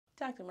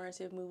Dr.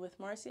 Marcia of Move with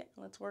Marcia, and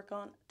let's work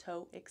on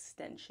toe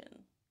extension.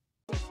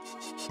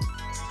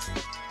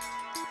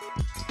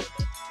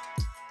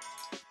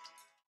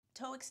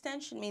 Toe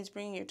extension means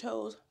bringing your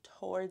toes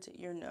towards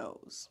your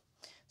nose.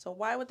 So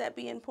why would that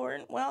be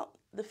important? Well,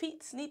 the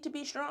feet need to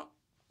be strong.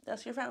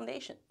 That's your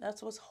foundation.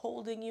 That's what's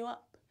holding you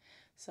up.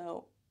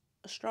 So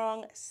a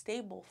strong,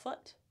 stable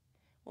foot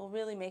will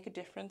really make a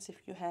difference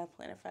if you have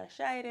plantar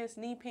fasciitis,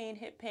 knee pain,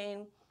 hip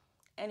pain,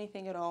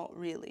 anything at all,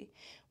 really.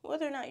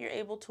 Whether or not you're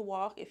able to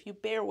walk, if you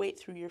bear weight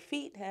through your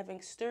feet,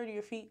 having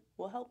sturdier feet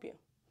will help you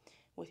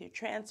with your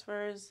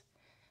transfers,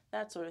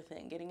 that sort of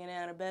thing, getting in and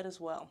out of bed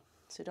as well.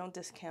 So don't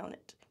discount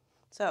it.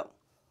 So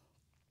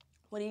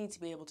what you need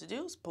to be able to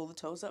do is pull the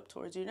toes up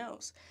towards your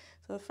nose.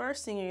 So the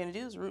first thing you're going to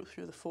do is root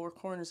through the four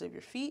corners of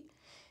your feet,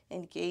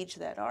 engage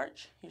that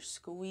arch. You're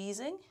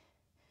squeezing,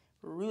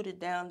 rooted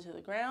down to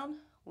the ground,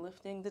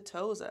 lifting the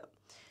toes up.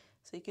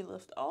 So you can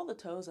lift all the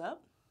toes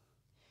up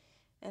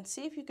and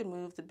see if you can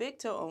move the big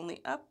toe only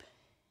up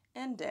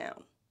and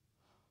down.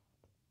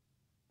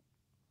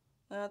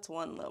 That's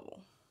one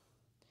level.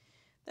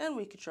 Then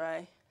we could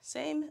try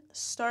same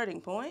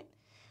starting point,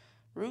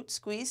 root,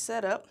 squeeze,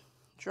 set up,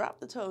 drop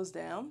the toes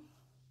down,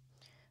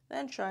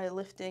 then try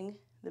lifting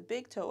the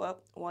big toe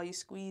up while you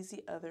squeeze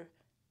the other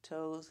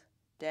toes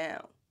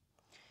down.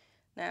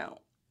 Now,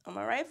 on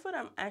my right foot,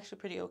 I'm actually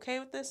pretty okay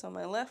with this. On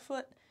my left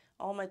foot,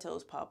 all my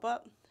toes pop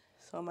up.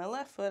 So on my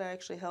left foot, I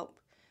actually help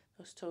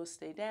those toes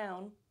stay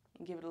down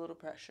and give it a little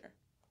pressure.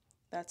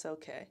 That's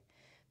okay.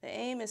 The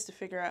aim is to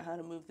figure out how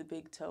to move the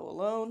big toe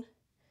alone,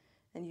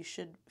 and you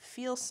should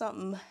feel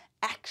some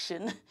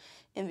action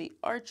in the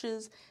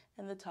arches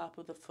and the top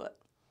of the foot.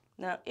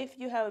 Now, if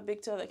you have a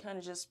big toe that kind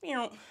of just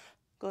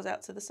goes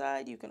out to the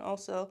side, you can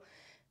also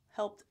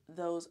help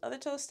those other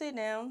toes stay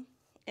down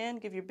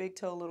and give your big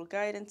toe a little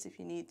guidance if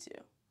you need to.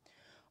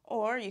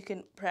 Or you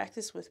can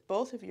practice with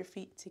both of your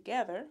feet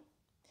together.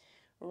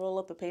 Roll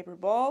up a paper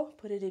ball,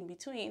 put it in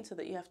between so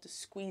that you have to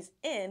squeeze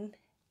in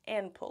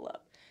and pull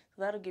up.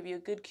 So that'll give you a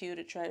good cue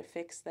to try to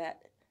fix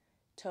that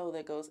toe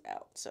that goes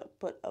out. So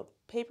put a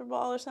paper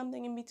ball or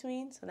something in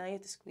between, so now you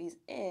have to squeeze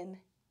in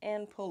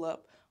and pull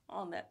up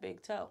on that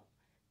big toe.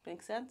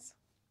 Make sense?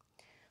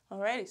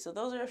 Alrighty, so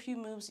those are a few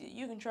moves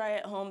you can try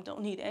at home.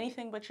 Don't need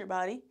anything but your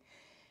body.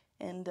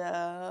 And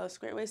it's a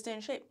great way to stay in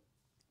shape.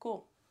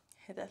 Cool.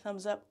 Hit that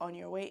thumbs up on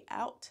your way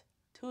out.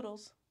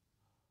 Toodles.